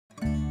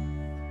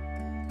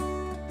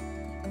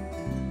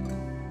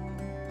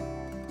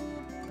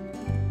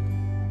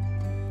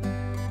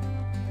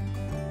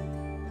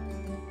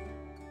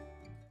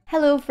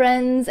Hello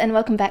friends, and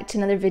welcome back to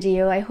another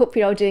video. I hope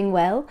you're all doing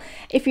well.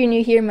 If you're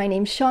new here, my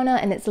name's Shauna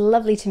and it's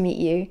lovely to meet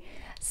you.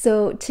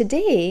 So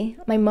today,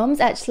 my mum's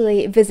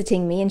actually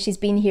visiting me and she's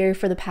been here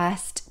for the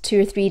past 2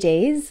 or 3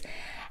 days.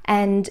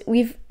 And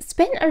we've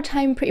spent our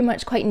time pretty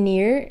much quite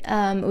near.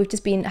 We've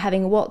just been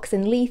having walks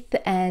in Leith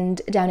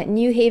and down at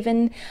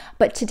Newhaven.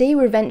 But today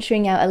we're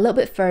venturing out a little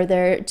bit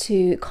further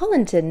to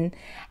Colinton.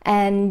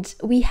 And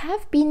we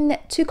have been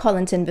to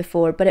Colinton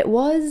before, but it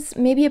was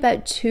maybe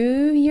about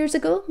 2 years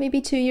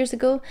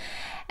ago,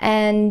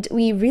 and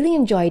we really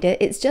enjoyed it.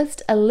 It's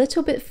just a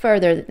little bit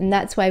further, and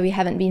that's why we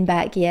haven't been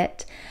back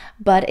yet.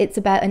 But it's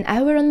about an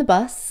hour on the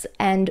bus,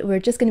 and we're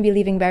just going to be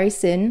leaving very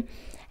soon.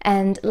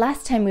 And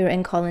last time we were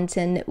in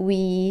Colinton,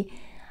 we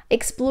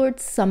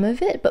explored some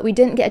of it, but we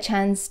didn't get a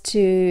chance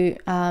to,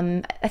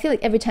 I feel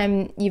like every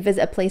time you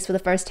visit a place for the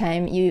first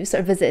time, you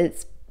sort of visit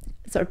its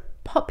sort of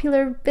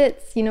popular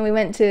bits. You know, we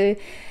went to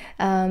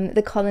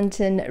the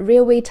Colinton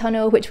Railway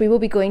Tunnel, which we will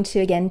be going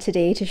to again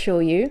today to show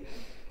you.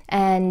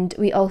 And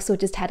we also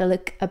just had a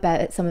look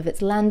about some of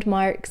its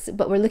landmarks,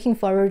 but we're looking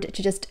forward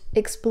to just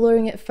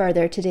exploring it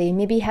further today,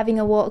 maybe having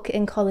a walk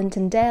in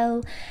Colinton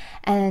Dell.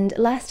 And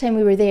last time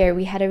we were there,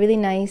 we had a really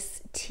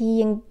nice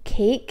tea and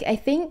cake, I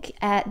think,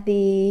 at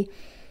the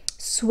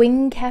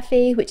Swing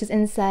Cafe, which is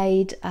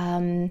inside,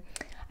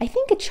 I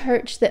think, a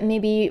church that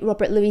maybe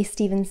Robert Louis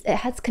Stevenson, it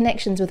has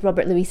connections with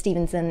Robert Louis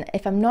Stevenson.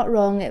 If I'm not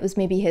wrong, it was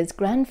maybe his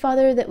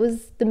grandfather that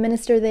was the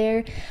minister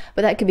there,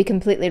 but that could be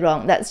completely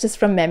wrong. That's just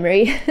from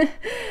memory.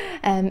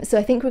 So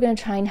I think we're going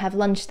to try and have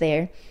lunch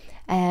there.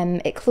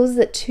 It closes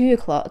at 2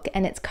 o'clock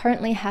and it's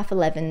currently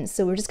 11:30,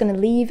 so we're just going to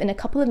leave in a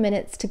couple of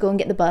minutes to go and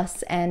get the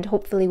bus, and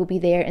hopefully we'll be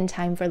there in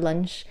time for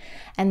lunch,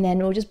 and then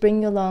we'll just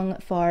bring you along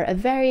for a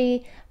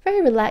very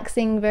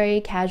relaxing,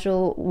 very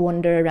casual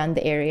wander around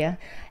the area.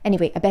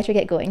 Anyway, I better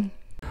get going.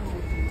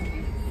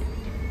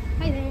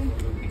 Hi there.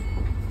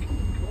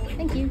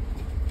 Thank you.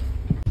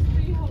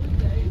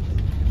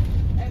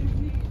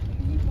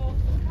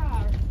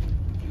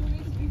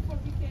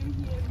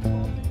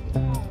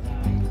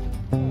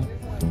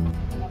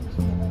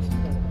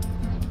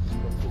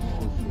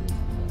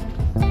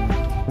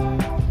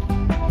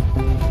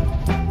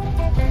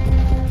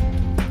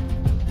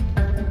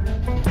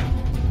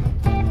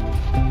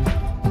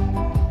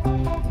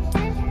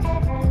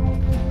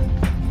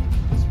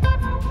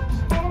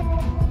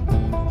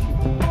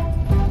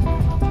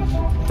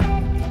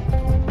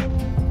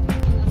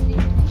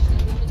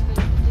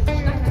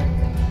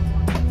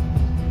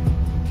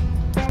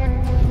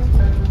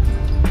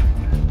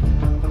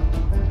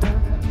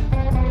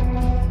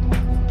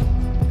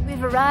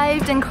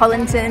 Arrived in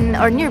Colinton,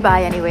 or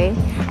nearby anyway,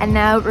 and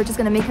now we're just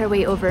going to make our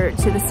way over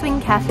to the Swing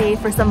Cafe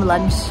for some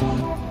lunch.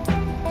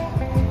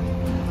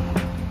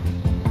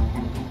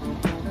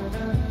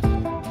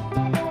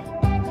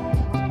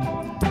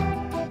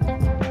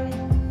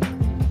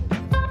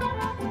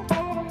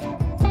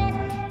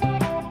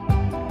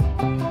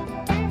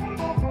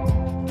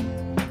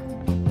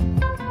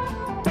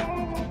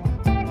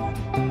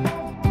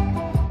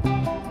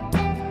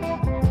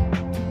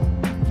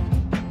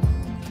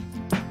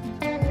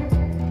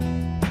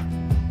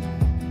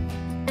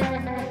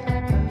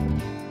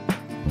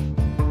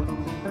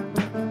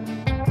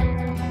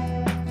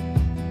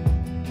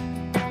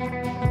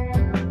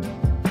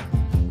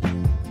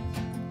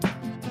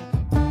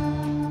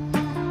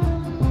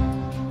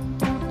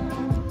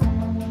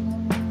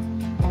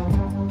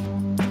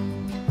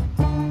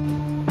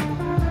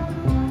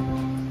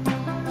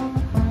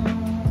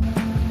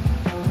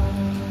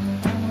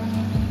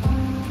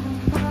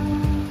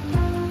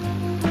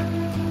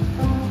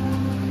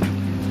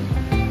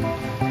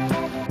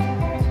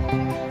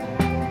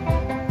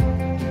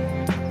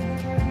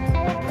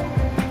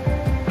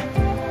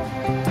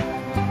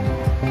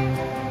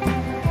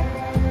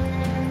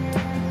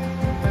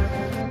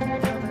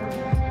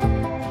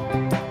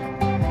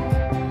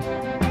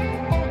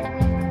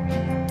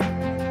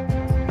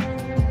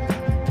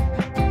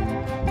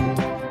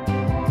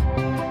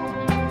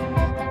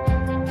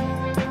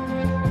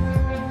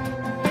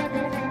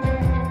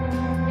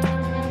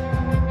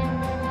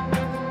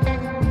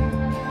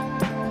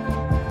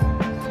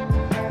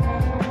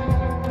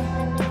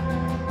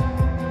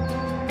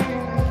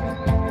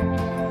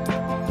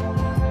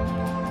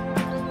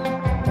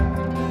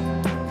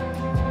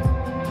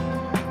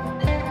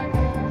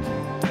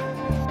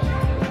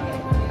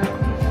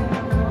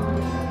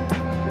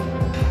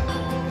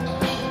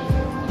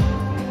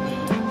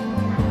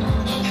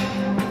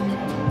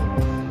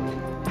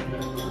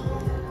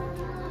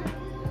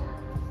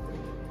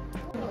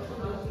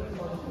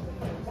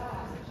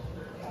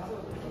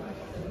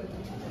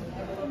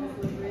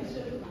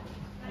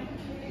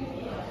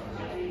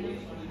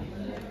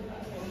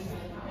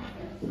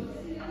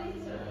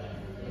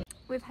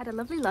 We've had a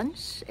lovely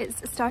lunch.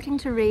 It's starting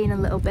to rain a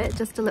little bit,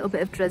 just a little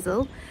bit of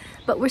drizzle,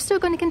 but we're still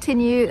going to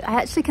continue.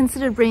 I actually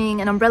considered bringing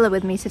an umbrella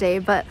with me today,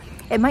 but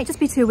it might just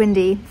be too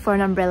windy for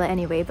an umbrella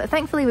anyway. But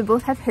thankfully we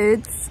both have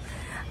hoods,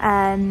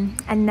 and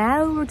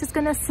now we're just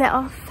going to set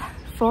off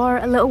for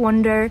a little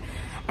wander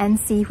and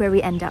see where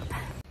we end up.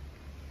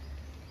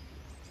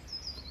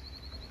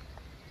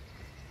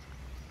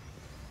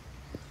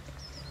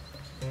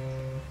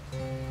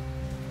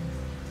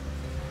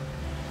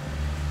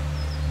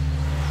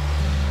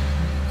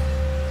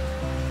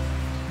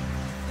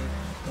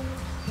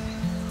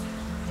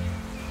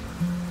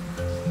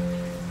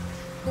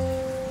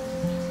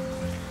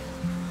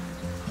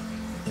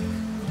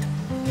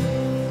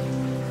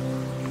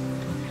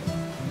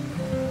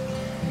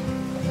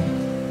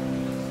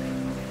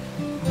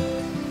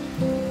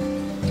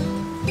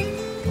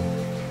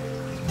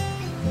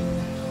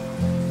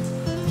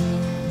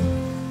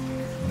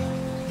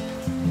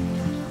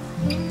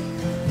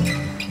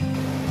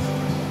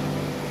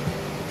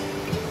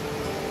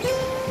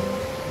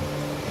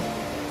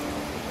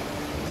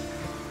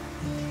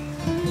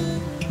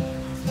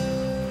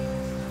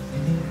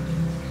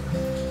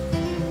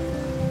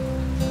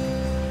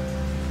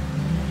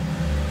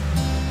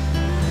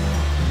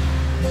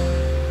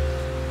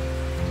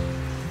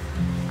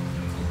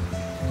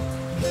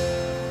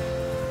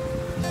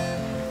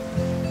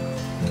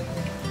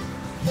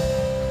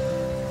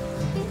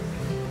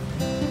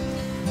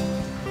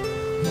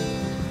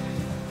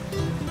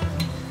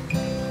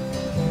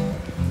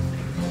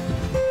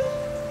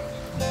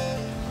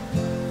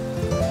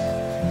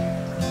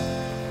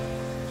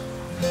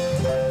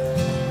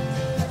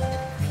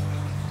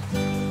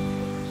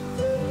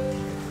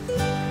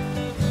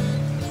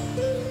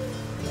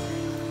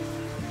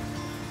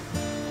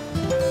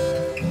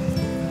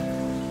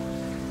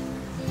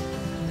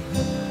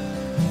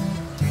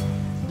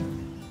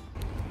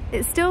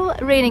 It's still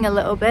raining a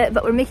little bit,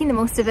 but we're making the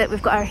most of it.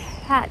 We've got our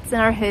hats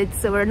and our hoods,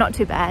 so we're not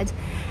too bad.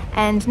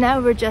 And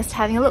now we're just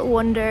having a little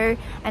wander,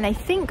 and I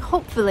think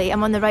hopefully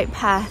I'm on the right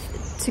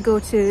path to go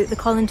to the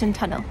Colinton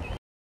Tunnel.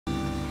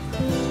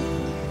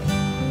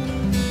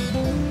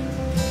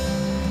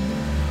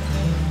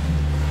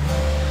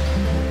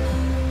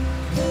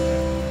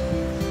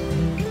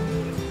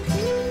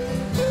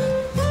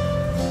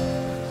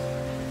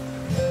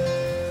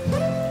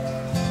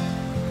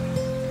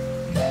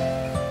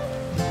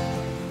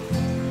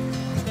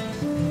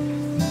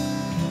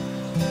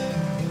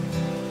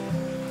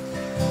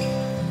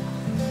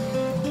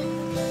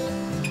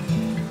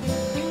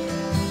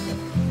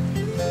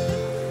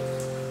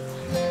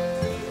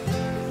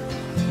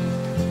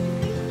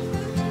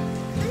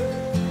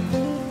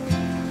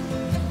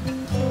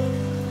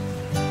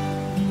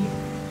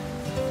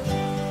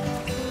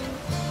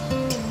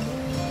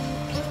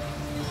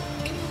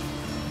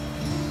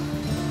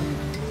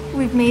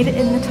 We've made it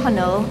in the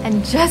tunnel,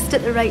 and just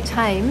at the right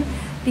time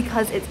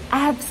because it's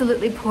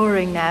absolutely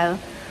pouring now.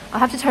 I'll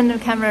have to turn the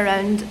camera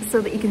around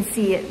so that you can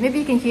see it. Maybe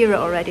you can hear it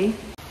already.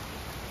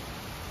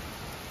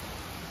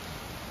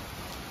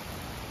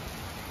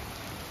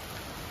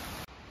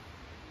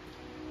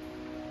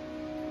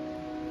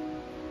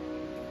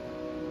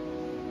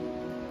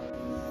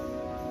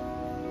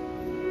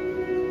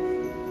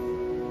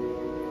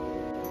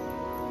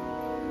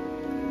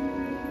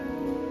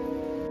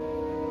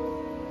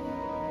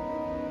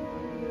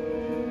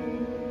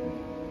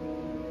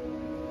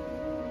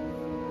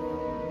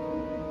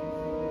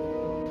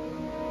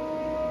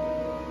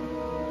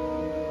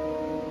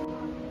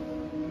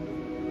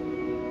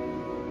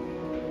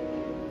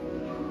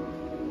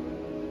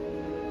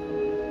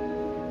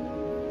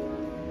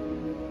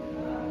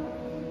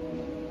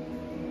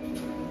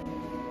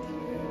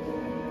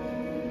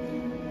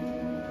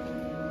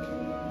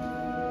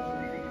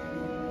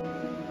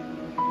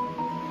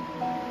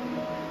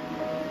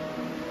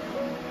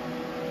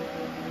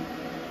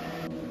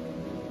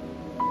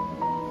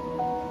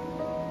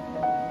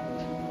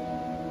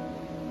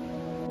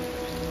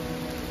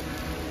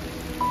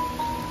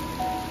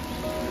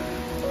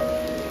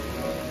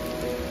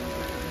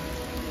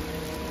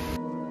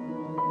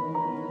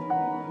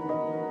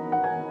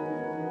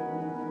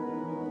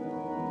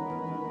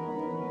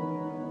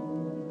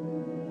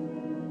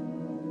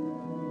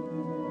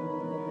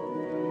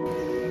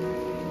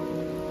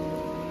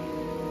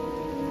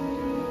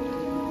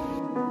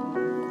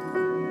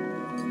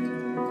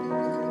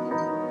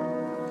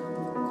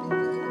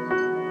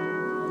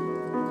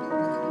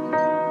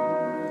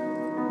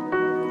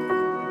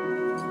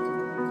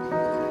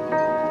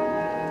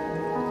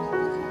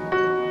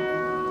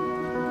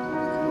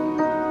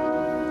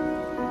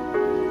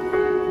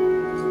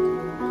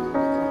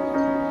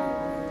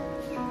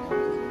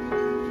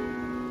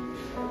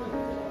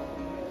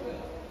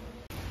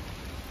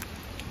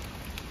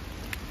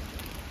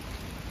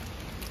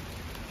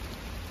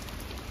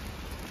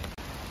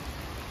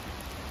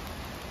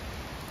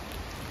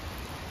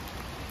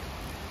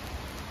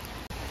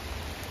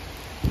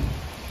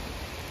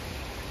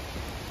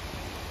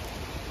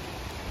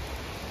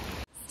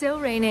 Still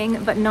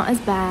raining, but not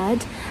as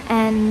bad.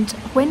 And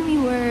when we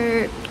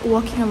were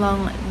walking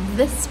along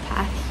this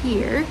path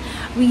here,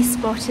 we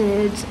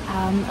spotted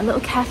a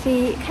little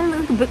cafe, kind of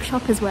like a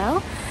bookshop as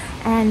well.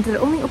 And they're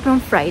only open on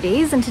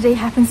Fridays, and today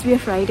happens to be a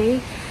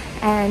Friday.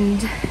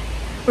 And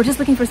we're just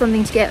looking for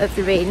something to get out of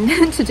the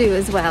rain to do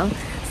as well.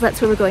 So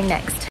that's where we're going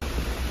next.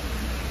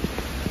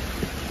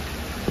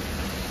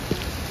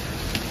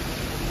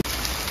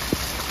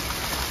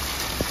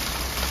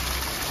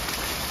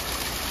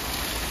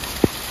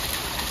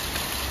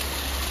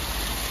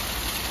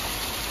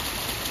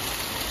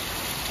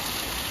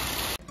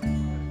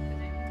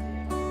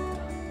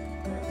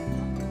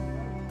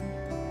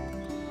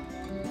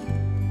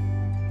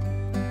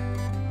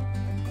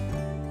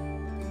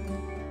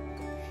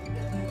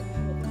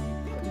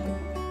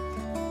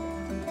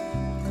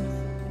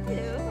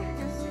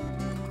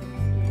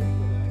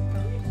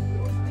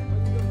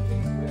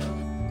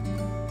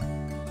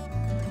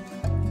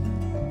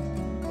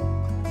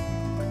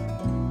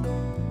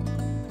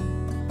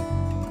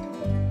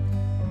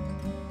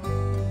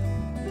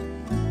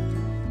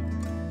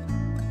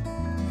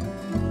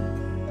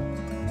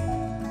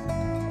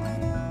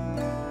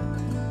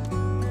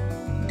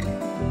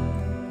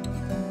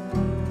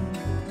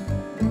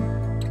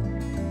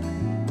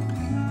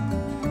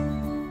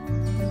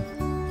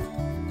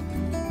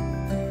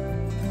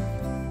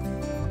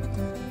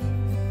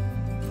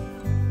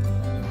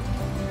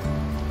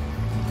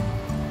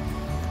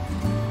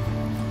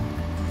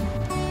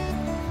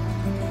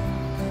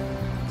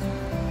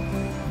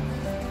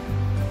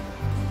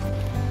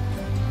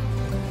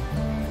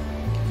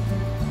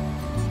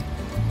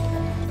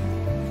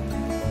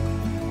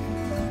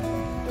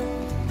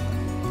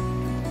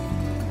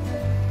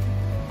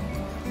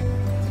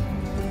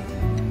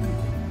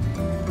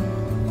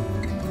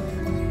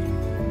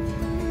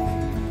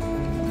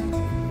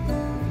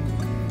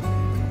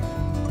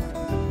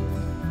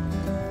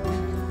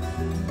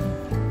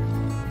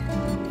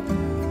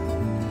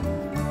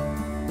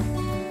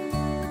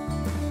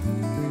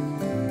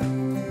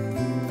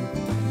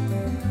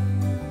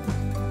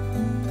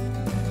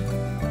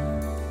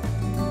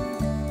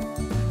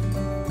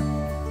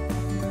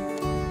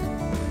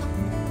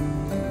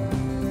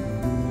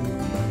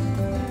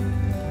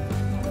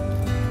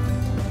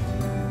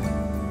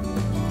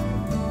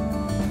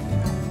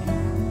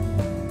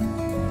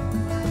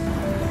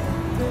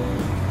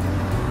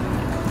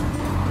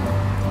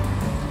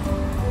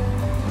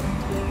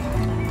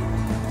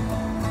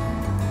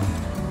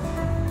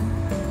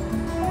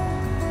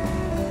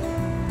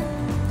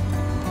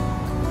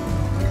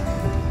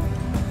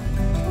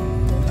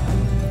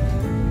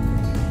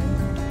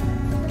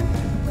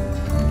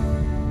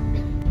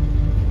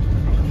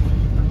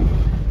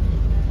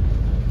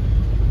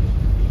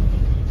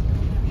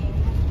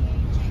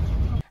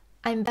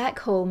 I'm back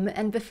home,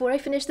 and before I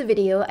finish the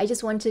video, I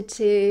just wanted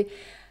to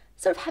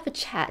sort of have a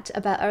chat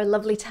about our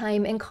lovely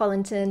time in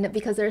Colinton,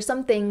 because there are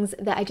some things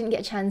that I didn't get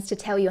a chance to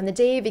tell you on the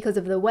day because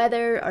of the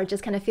weather or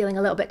just kind of feeling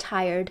a little bit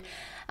tired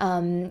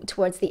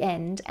towards the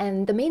end.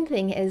 And the main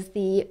thing is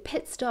the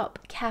Pit Stop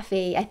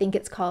Cafe, I think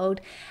it's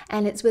called,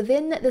 and it's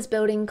within this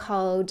building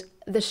called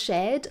The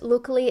Shed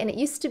locally, and it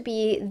used to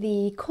be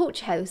the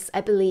coach house,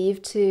 I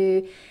believe,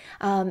 to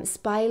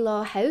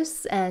Spylaw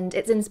House, and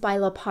it's in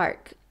Spylaw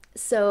Park.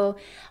 So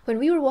when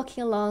we were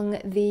walking along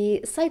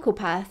the cycle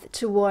path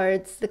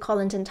towards the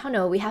Colinton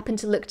Tunnel, we happened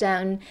to look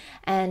down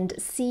and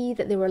see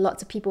that there were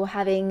lots of people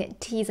having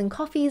teas and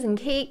coffees and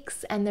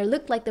cakes, and there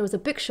looked like there was a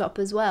bookshop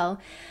as well.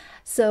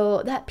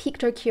 So that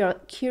piqued our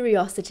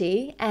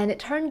curiosity, and it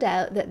turned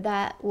out that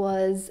that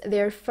was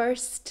their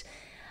first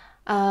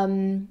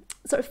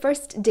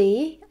first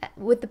day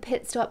with the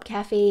Pit Stop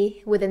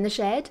Cafe within the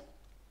Shed.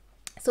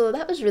 So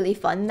that was really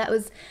fun. That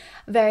was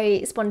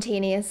very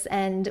spontaneous,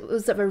 and it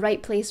was sort of a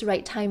right place,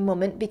 right time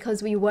moment,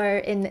 because we were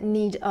in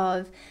need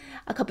of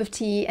a cup of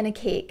tea and a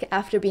cake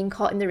after being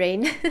caught in the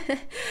rain.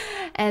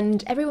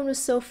 And everyone was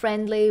so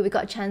friendly. We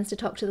got a chance to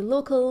talk to the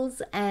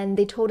locals, and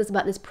they told us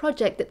about this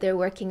project that they're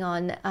working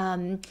on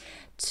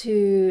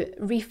to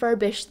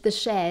refurbish the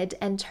Shed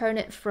and turn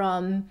it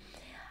from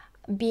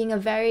being a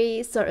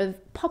very sort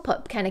of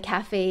pop-up kind of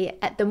cafe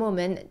at the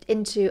moment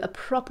into a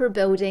proper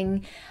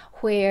building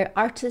where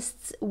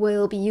artists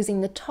will be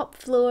using the top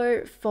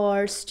floor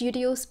for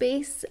studio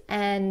space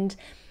and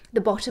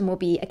the bottom will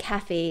be a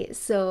cafe.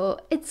 So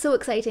it's so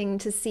exciting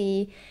to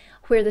see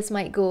where this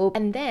might go.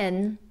 And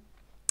then,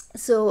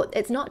 so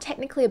it's not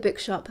technically a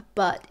bookshop,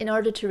 but in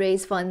order to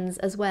raise funds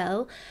as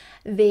well,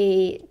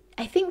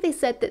 I think they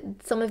said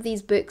that some of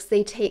these books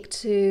they take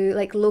to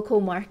like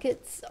local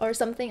markets or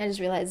something. I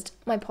just realized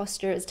my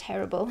posture is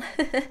terrible.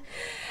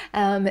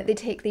 They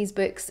take these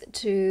books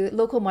to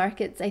local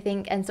markets, I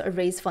think, and sort of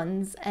raise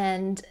funds.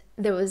 And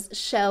there was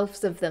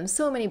shelves of them,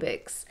 so many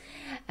books.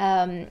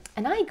 And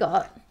I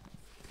got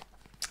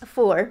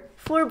four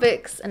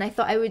books, and I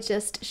thought I would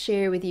just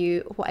share with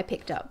you what I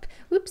picked up.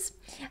 Whoops.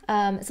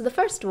 So the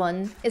first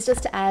one is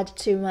just to add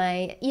to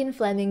my Ian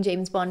Fleming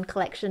James Bond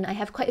collection. I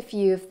have quite a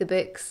few of the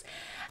books.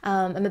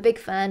 I'm a big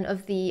fan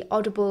of the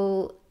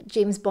Audible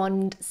James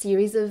Bond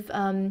series of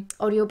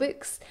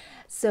audiobooks,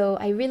 so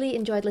I really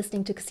enjoyed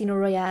listening to Casino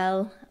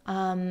Royale.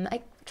 I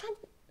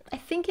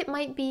think it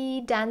might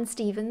be Dan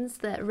Stevens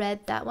that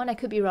read that one. I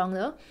could be wrong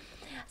though.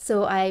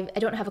 So I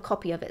don't have a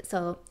copy of it.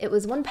 So it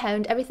was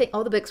 £1. Everything,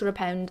 all the books were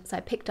 £1. So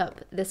I picked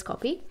up this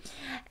copy,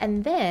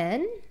 and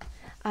then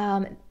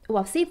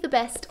well, save the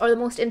best or the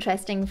most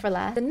interesting for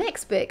last. The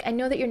next book, I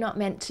know that you're not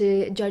meant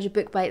to judge a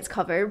book by its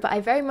cover, but I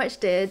very much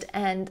did,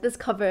 and this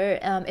cover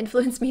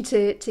influenced me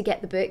to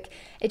get the book.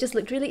 It just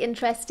looked really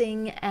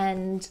interesting,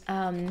 and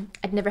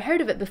I'd never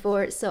heard of it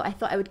before, so I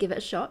thought I would give it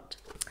a shot.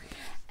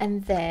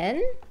 And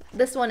then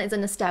this one is a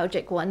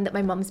nostalgic one that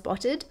my mum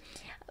spotted.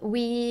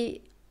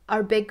 We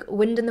are big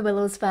Wind in the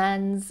Willows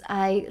fans.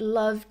 I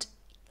loved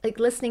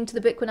listening to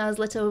the book when I was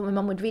little. My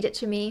mum would read it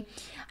to me.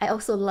 I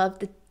also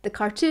loved the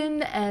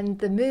cartoon and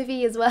the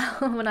movie as well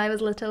when I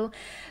was little.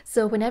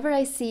 So whenever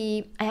I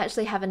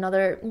actually have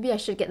another, maybe I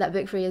should get that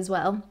book for you as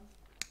well.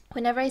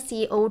 Whenever I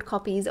see old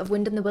copies of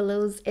Wind in the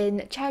Willows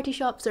in charity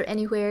shops or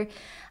anywhere,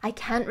 I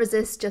can't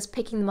resist just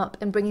picking them up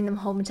and bringing them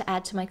home to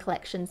add to my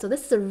collection. So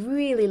this is a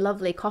really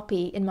lovely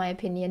copy in my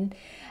opinion,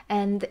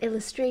 and the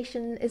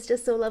illustration is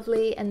just so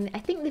lovely, and I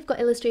think they've got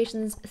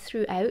illustrations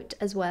throughout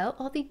as well.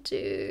 Oh, they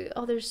do.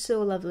 Oh, they're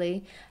so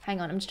lovely.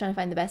 Hang on, I'm just trying to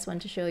find the best one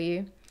to show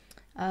you.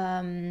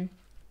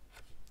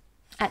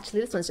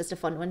 Actually, this one's just a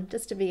fun one,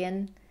 just to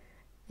begin.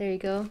 There you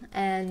go.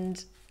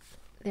 And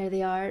there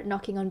they are,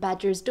 knocking on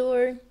Badger's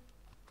door.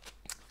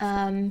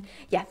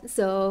 Yeah,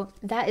 so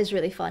that is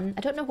really fun.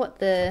 I don't know what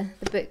the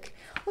book...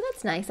 Oh,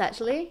 that's nice,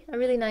 actually. A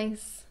really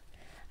nice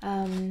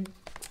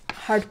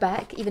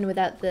hardback, even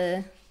without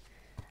the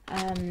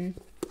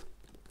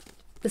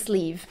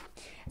sleeve.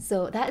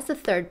 So that is the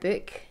third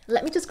book.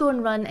 Let me just go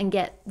and run and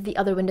get the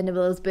other Wind in the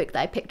Willows book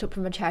that I picked up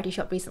from a charity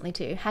shop recently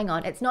too. Hang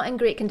on, it's not in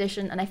great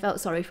condition and I felt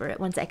sorry for it.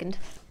 1 second.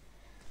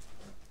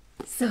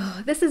 So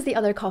this is the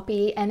other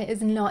copy, and it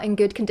is not in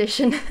good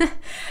condition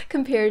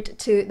compared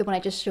to the one I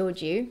just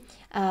showed you.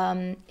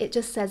 It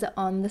just says it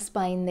on the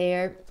spine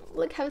there.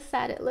 Look how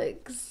sad it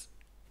looks.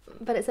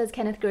 But it says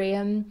Kenneth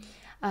Graham,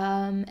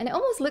 and it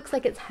almost looks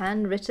like it's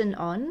handwritten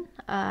on.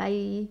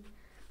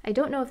 I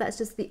don't know if that's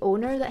just the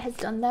owner that has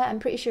done that. I'm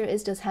pretty sure it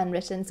is just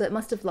handwritten, so it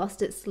must have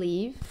lost its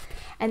sleeve.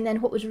 And then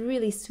what was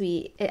really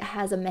sweet, it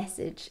has a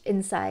message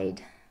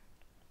inside.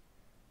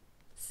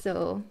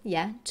 So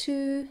yeah,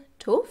 to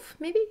Toph,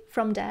 maybe,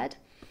 from Dad.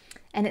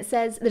 And it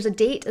says, there's a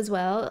date as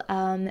well,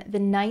 the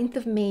 9th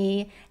of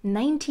May,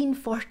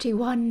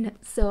 1941.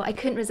 So I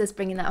couldn't resist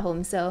bringing that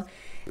home. So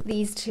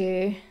these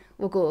two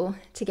will go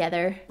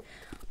together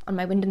on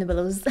my Wind in the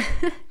Willows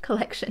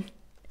collection.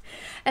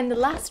 And the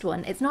last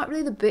one, it's not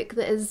really the book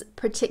that is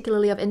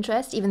particularly of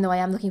interest, even though I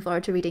am looking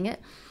forward to reading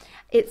it.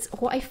 It's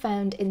what I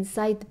found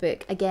inside the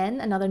book. Again,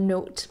 another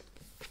note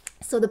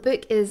So the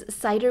book is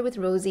Cider with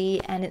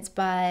Rosie, and it's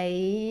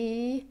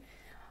by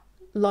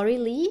Laurie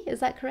Lee,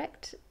 is that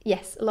correct?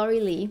 Yes, Laurie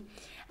Lee.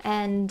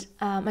 And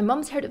my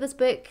mum's heard of this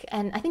book,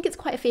 and I think it's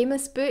quite a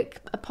famous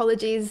book.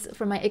 Apologies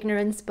for my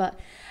ignorance, but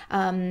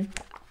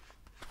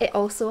it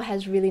also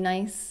has really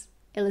nice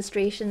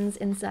illustrations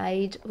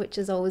inside, which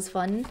is always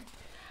fun.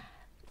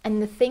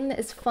 And the thing that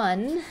is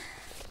fun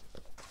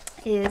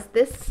is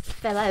this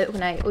fell out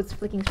when I was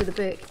flicking through the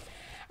book,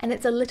 and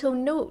it's a little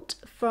note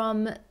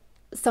from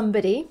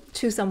somebody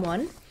to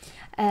someone.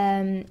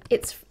 I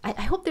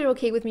hope they're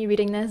okay with me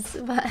reading this,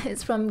 but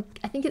it's from,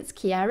 I think it's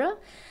Kiara,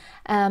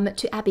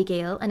 to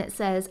Abigail, and it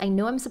says, "I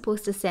know I'm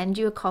supposed to send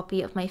you a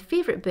copy of my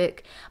favourite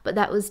book, but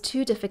that was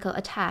too difficult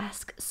a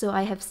task, so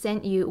I have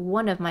sent you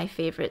one of my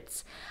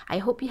favourites. I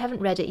hope you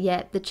haven't read it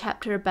yet. The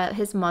chapter about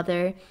his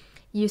mother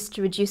used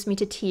to reduce me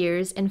to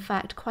tears. In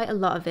fact, quite a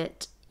lot of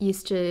it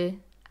used to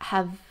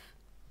have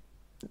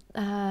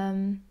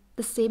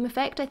the same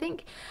effect, I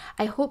think.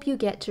 I hope you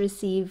get to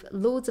receive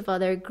loads of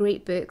other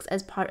great books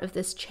as part of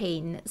this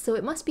chain." So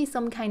it must be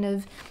some kind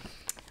of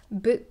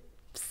book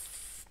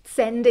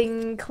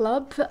sending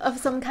club of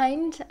some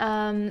kind.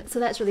 So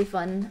that's really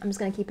fun. I'm just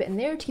going to keep it in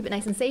there to keep it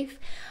nice and safe.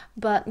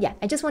 But yeah,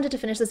 I just wanted to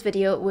finish this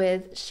video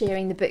with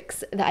sharing the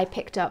books that I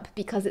picked up,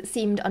 because it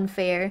seemed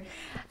unfair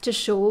to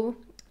show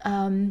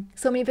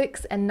so many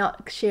books and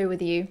not share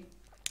with you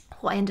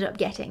what I ended up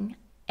getting.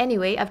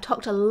 Anyway, I've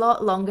talked a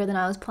lot longer than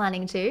I was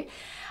planning to.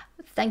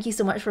 Thank you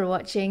so much for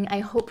watching. I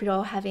hope you're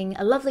all having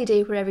a lovely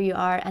day wherever you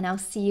are, and I'll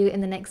see you in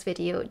the next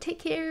video. Take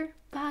care.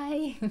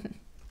 Bye.